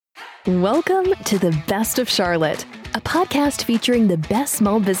Welcome to the Best of Charlotte, a podcast featuring the best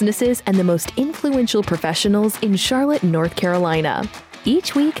small businesses and the most influential professionals in Charlotte, North Carolina.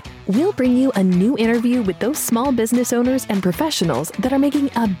 Each week, we'll bring you a new interview with those small business owners and professionals that are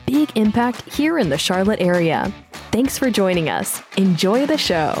making a big impact here in the Charlotte area. Thanks for joining us. Enjoy the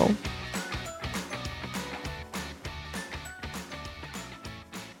show.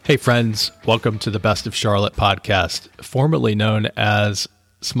 Hey friends, welcome to the Best of Charlotte podcast, formerly known as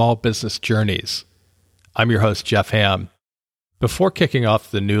Small Business Journeys. I'm your host, Jeff Ham. Before kicking off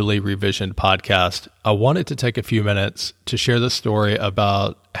the newly revisioned podcast, I wanted to take a few minutes to share the story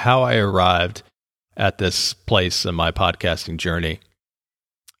about how I arrived at this place in my podcasting journey.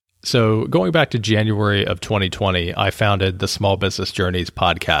 So going back to January of 2020, I founded the Small Business Journeys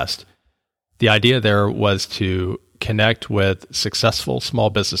podcast. The idea there was to connect with successful small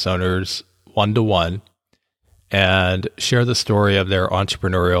business owners one-to-one and share the story of their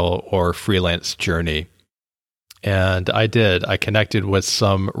entrepreneurial or freelance journey. And I did. I connected with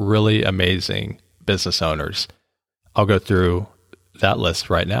some really amazing business owners. I'll go through that list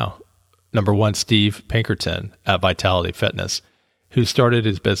right now. Number one, Steve Pinkerton at Vitality Fitness, who started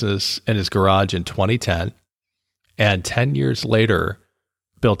his business in his garage in 2010, and 10 years later,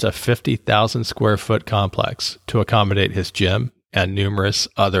 built a 50,000 square foot complex to accommodate his gym and numerous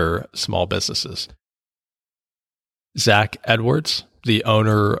other small businesses. Zach Edwards, the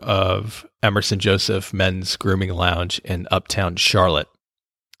owner of Emerson Joseph Men's Grooming Lounge in Uptown Charlotte,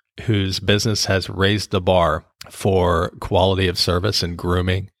 whose business has raised the bar for quality of service and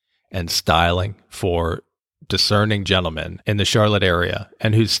grooming and styling for discerning gentlemen in the Charlotte area,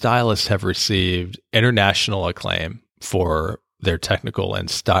 and whose stylists have received international acclaim for their technical and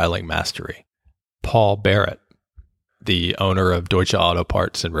styling mastery. Paul Barrett, the owner of Deutsche Auto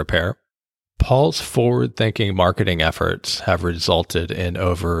Parts and Repair. Paul's forward-thinking marketing efforts have resulted in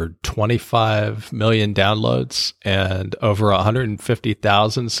over 25 million downloads and over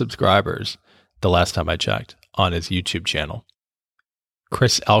 150,000 subscribers the last time I checked on his YouTube channel.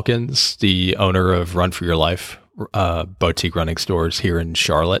 Chris Elkins, the owner of Run For Your Life, boutique running stores here in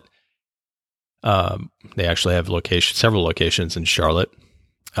Charlotte. They actually have several locations in Charlotte.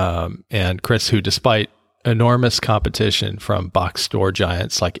 And Chris, who despite enormous competition from box store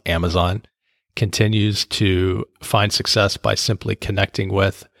giants like Amazon, continues to find success by simply connecting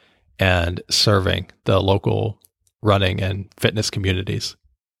with and serving the local running and fitness communities.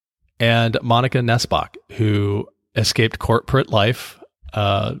 And Monica Nesbach, who escaped corporate life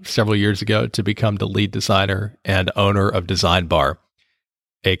several years ago to become the lead designer and owner of Design Bar,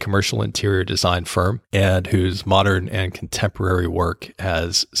 a commercial interior design firm, and whose modern and contemporary work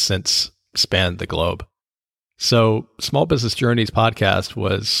has since spanned the globe. So Small Business Journeys podcast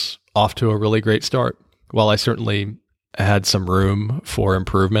was off to a really great start. While I certainly had some room for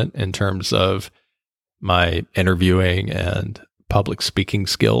improvement in terms of my interviewing and public speaking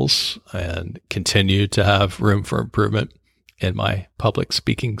skills, and continue to have room for improvement in my public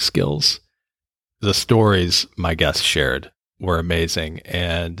speaking skills, the stories my guests shared were amazing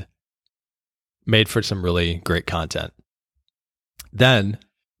and made for some really great content. Then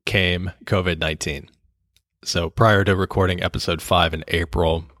came COVID-19. So prior to recording episode 5 in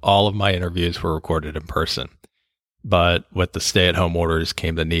April, all of my interviews were recorded in person. But with the stay-at-home orders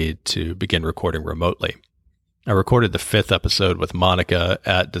came the need to begin recording remotely. I recorded the 5th episode with Monica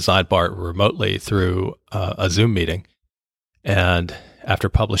at Design Bar remotely through a Zoom meeting. And after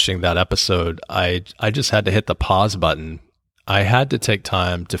publishing that episode, I just had to hit the pause button. I had to take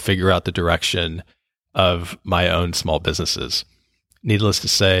time to figure out the direction of my own small businesses. Needless to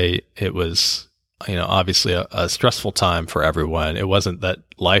say, it was obviously a stressful time for everyone. It wasn't that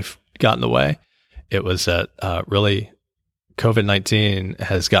life got in the way. It was that really COVID-19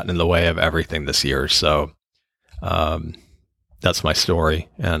 has gotten in the way of everything this year. So that's my story,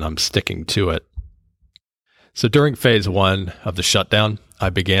 and I'm sticking to it. So during phase 1 of the shutdown,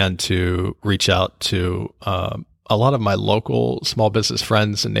 I began to reach out to a lot of my local small business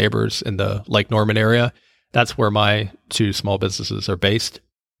friends and neighbors in the Lake Norman area. That's where my 2 small businesses are based.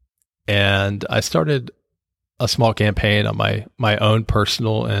 And I started a small campaign on my own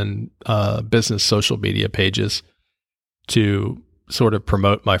personal and business social media pages to sort of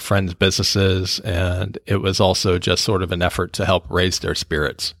promote my friends' businesses. And it was also just sort of an effort to help raise their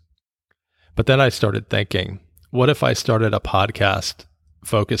spirits. But then I started thinking, what if I started a podcast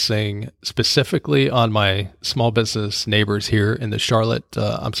focusing specifically on my small business neighbors here in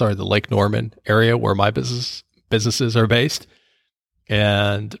the the Lake Norman area where my businesses are based?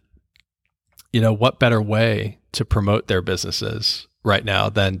 And what better way to promote their businesses right now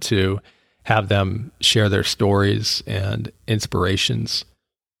than to have them share their stories and inspirations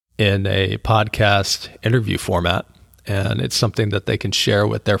in a podcast interview format. And it's something that they can share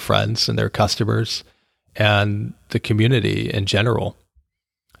with their friends and their customers and the community in general.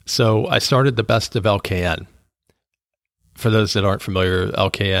 So I started the Best of LKN. For those that aren't familiar,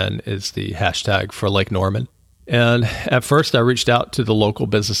 LKN is the hashtag for Lake Norman. And at first I reached out to the local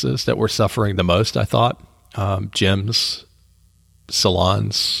businesses that were suffering the most, I thought. Gyms,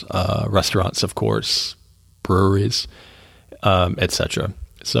 salons, restaurants, of course, breweries, etc.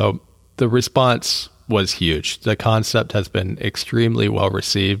 So the response was huge. The concept has been extremely well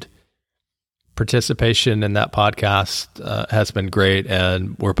received. Participation in that podcast has been great,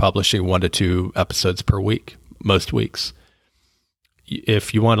 and we're publishing 1 to 2 episodes per week, most weeks.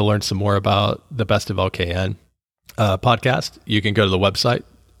 If you want to learn some more about the Best of LKN podcast, you can go to the website,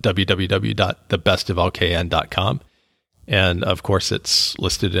 www.thebestoflkn.com. And of course, it's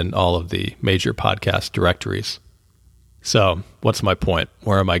listed in all of the major podcast directories. So what's my point?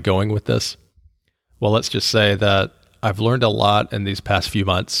 Where am I going with this? Well, let's just say that I've learned a lot in these past few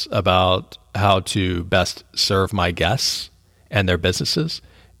months about how to best serve my guests and their businesses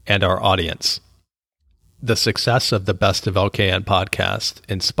and our audience. The success of the Best of LKN podcast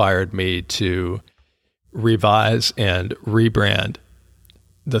inspired me to revise and rebrand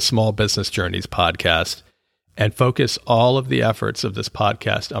the Small Business Journeys podcast and focus all of the efforts of this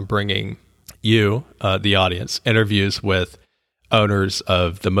podcast on bringing you, the audience, interviews with owners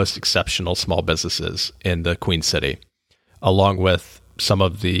of the most exceptional small businesses in the Queen City, along with some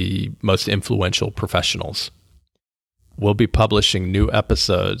of the most influential professionals. We'll be publishing new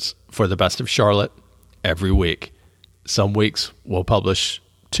episodes for the Best of Charlotte every week. Some weeks we'll publish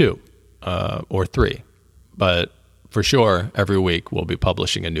 2 or 3, but for sure, every week we'll be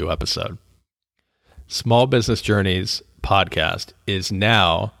publishing a new episode. Small Business Journeys podcast is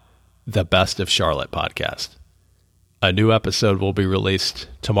now the Best of Charlotte podcast. A new episode will be released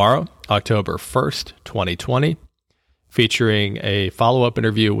tomorrow, October 1st, 2020, featuring a follow-up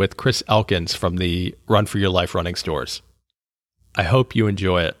interview with Chris Elkins from the Run for Your Life running stores. I hope you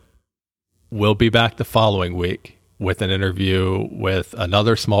enjoy it. We'll be back the following week with an interview with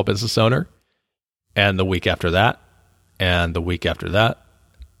another small business owner, and the week after that, and the week after that,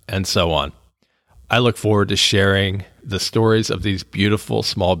 and so on. I look forward to sharing the stories of these beautiful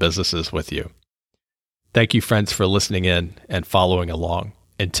small businesses with you. Thank you, friends, for listening in and following along.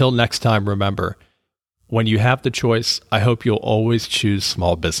 Until next time, remember, when you have the choice, I hope you'll always choose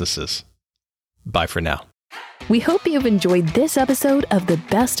small businesses. Bye for now. We hope you've enjoyed this episode of The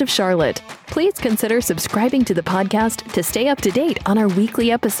Best of Charlotte. Please consider subscribing to the podcast to stay up to date on our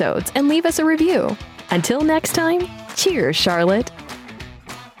weekly episodes and leave us a review. Until next time, cheers, Charlotte.